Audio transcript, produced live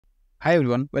Hi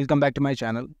everyone, welcome back to my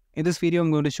channel. In this video,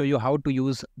 I'm going to show you how to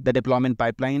use the deployment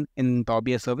pipeline in Power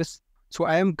BI Service. So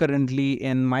I am currently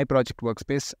in my project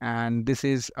workspace and this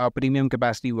is a premium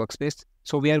capacity workspace.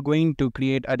 So we are going to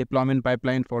create a deployment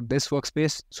pipeline for this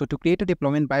workspace. So to create a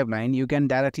deployment pipeline, you can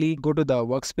directly go to the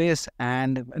workspace,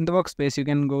 and in the workspace, you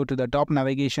can go to the top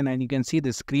navigation and you can see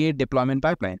this create deployment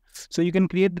pipeline. So you can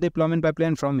create the deployment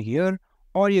pipeline from here,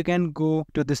 or you can go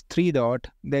to this three dot.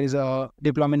 There is a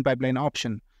deployment pipeline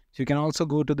option. So you can also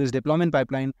go to this deployment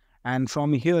pipeline, and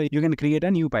from here you can create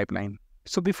a new pipeline.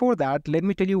 So before that, let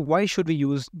me tell you why should we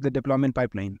use the deployment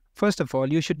pipeline. First of all,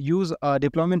 you should use a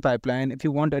deployment pipeline if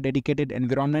you want a dedicated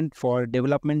environment for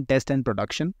development, test and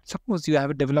production. Suppose you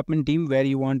have a development team where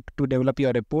you want to develop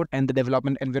your report and the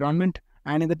development environment,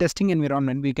 and in the testing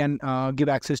environment we can give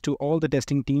access to all the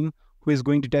testing team who is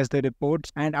going to test the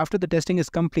reports, and after the testing is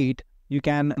complete, you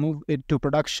can move it to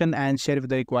production and share with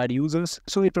the required users.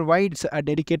 So it provides a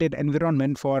dedicated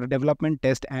environment for development,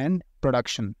 test and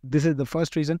production. This is the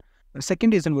first reason. The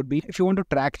second reason would be if you want to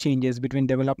track changes between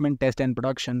development, test and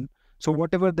production. So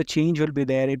whatever the change will be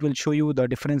there, it will show you the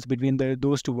difference between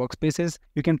those two workspaces.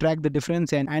 You can track the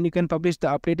difference and you can publish the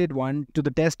updated one to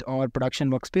the test or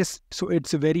production workspace. So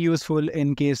it's very useful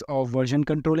in case of version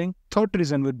controlling. Third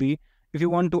reason would be if you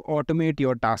want to automate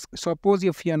your task. Suppose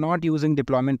if you are not using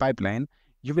deployment pipeline,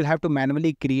 you will have to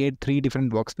manually create 3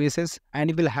 different workspaces and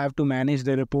you will have to manage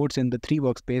the reports in the 3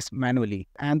 workspace manually.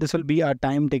 And this will be a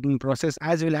time-taking process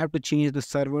as you will have to change the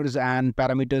servers and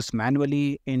parameters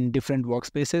manually in different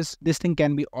workspaces. This thing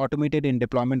can be automated in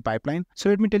deployment pipeline. So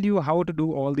let me tell you how to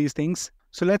do all these things.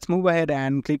 So let's move ahead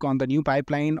and click on the new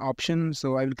pipeline option.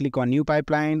 So I will click on new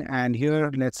pipeline, and here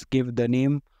let's give the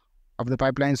name of the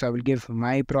pipeline. So I will give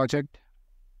my project,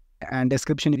 and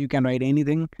description you can write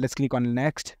anything. Let's click on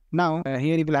next. Now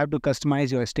here you will have to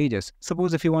customize your stages.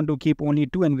 Suppose if you want to keep only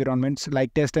 2 environments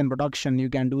like test and production, you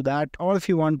can do that. Or if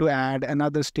you want to add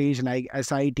another stage like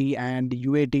SIT and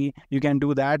UAT, you can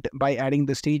do that by adding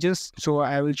the stages. So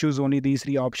I will choose only these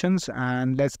 3 options,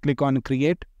 and let's click on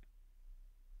create.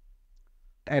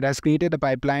 It has created a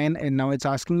pipeline, and now it's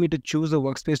asking me to choose a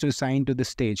workspace to assign to this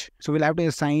stage. So we'll have to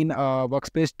assign a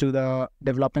workspace to the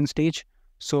development stage.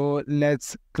 So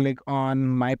let's click on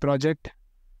my project.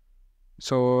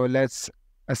 So let's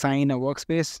assign a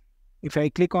workspace. If I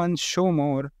click on show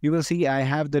more, you will see I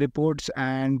have the reports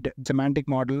and semantic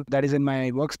model that is in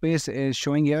my workspace is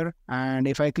showing here. And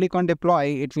if I click on deploy,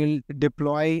 it will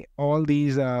deploy all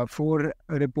these 4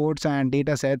 reports and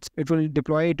data sets. It will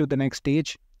deploy to the next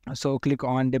stage. So click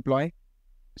on deploy.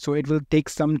 So it will take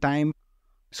some time.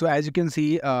 So as you can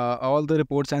see, all the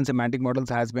reports and semantic models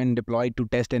has been deployed to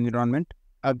test environment.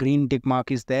 A green tick mark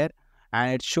is there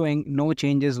and it's showing no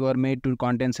changes were made to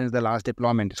content since the last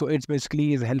deployment. So it's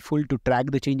basically is helpful to track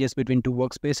the changes between 2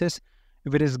 workspaces.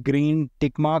 If it is green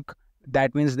tick mark,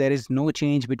 that means there is no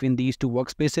change between these 2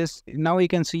 workspaces. Now you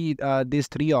can see these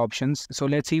 3 options. So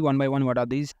let's see one by one what are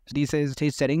these. These is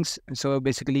stage settings. So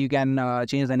basically you can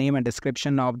change the name and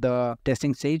description of the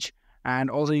testing stage, and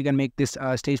also you can make this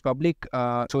stage public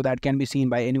so that can be seen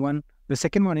by anyone. The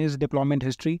second one is deployment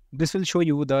history. This will show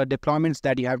you the deployments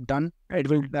that you have done. It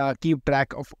will keep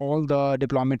track of all the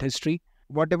deployment history.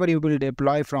 Whatever you will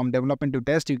deploy from development to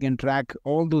test, you can track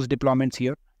all those deployments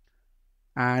here.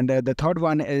 And the third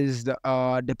one is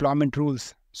the deployment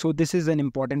rules. So this is an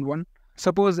important one.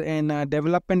 Suppose in a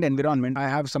development environment, I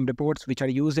have some reports which are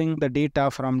using the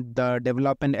data from the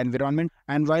development environment.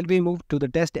 And while we move to the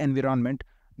test environment,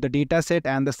 the dataset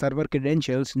and the server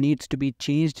credentials needs to be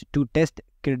changed to test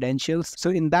credentials. So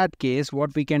in that case,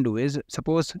 what we can do is,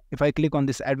 suppose if I click on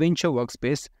this adventure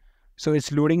workspace, so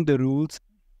it's loading the rules.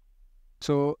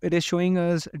 So it is showing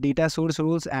us data source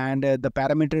rules, and the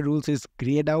parameter rules is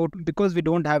grayed out because we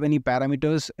don't have any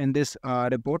parameters in this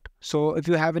report. So if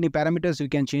you have any parameters, you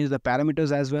can change the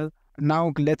parameters as well.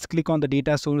 Now let's click on the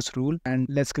data source rule and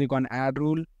let's click on add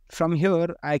rule. From here,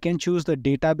 I can choose the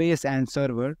database and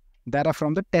server that are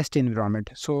from the test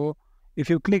environment. So if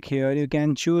you click here, you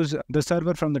can choose the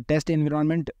server from the test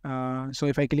environment. So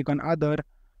if I click on other,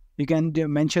 you can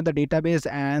mention the database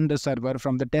and the server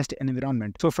from the test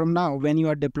environment. So from now, when you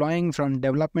are deploying from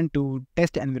development to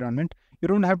test environment, you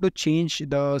don't have to change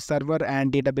the server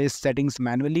and database settings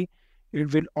manually.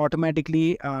 It will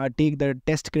automatically take the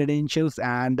test credentials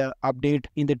and update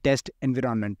in the test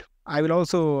environment. I will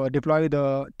also deploy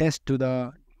the test to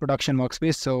the production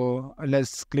workspace. So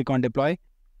let's click on deploy.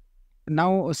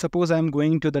 Now suppose I'm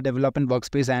going to the development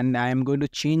workspace and I am going to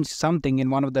change something in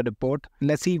one of the report.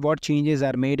 Let's see what changes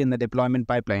are made in the deployment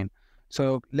pipeline.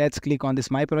 So let's click on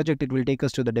this my project. It will take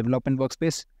us to the development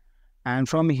workspace, and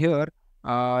from here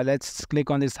let's click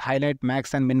on this highlight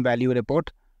max and min value report.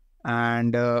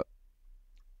 and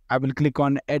I will click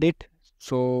on edit.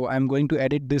 So I'm going to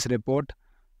edit this report.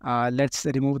 Let's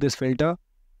remove this filter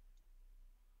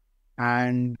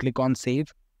and click on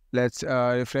save. Let's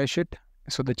refresh it.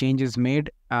 So the change is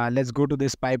made. Let's go to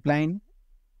this pipeline.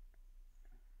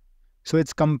 So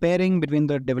it's comparing between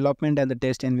the development and the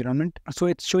test environment. So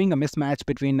it's showing a mismatch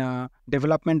between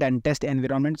development and test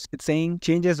environments. It's saying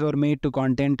changes were made to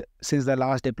content since the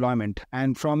last deployment.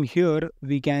 And from here,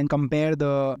 we can compare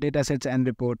the datasets and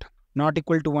report. Not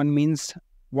equal to 1 means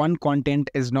one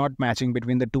content is not matching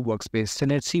between the two workspaces. So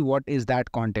let's see what is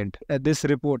that content. This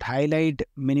report, highlight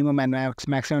minimum and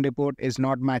maximum report, is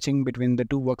not matching between the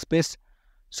two workspaces.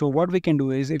 So what we can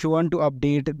do is, if you want to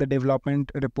update the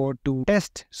development report to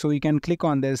test, so you can click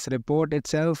on this report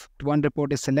itself. One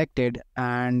report is selected,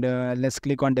 and let's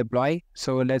click on deploy.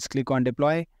 So let's click on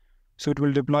deploy. So it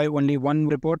will deploy only one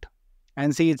report,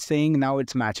 and see, it's saying now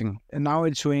it's matching. And now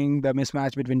it's showing the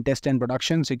mismatch between test and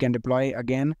production. So you can deploy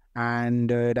again, and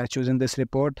that's chosen this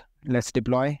report. Let's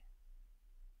deploy.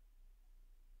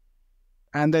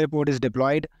 And the report is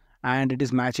deployed, and it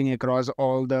is matching across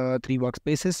all the 3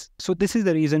 workspaces. So this is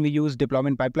the reason we use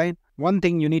deployment pipeline. One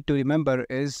thing you need to remember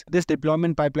is this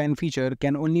deployment pipeline feature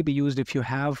can only be used if you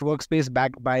have workspace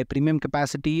backed by premium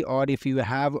capacity, or if you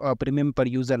have a premium per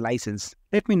user license.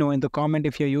 Let me know in the comment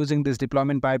if you're using this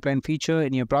deployment pipeline feature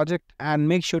in your project, and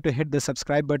make sure to hit the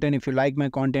subscribe button if you like my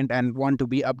content and want to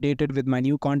be updated with my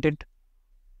new content.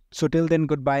 So till then,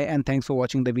 goodbye and thanks for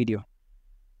watching the video.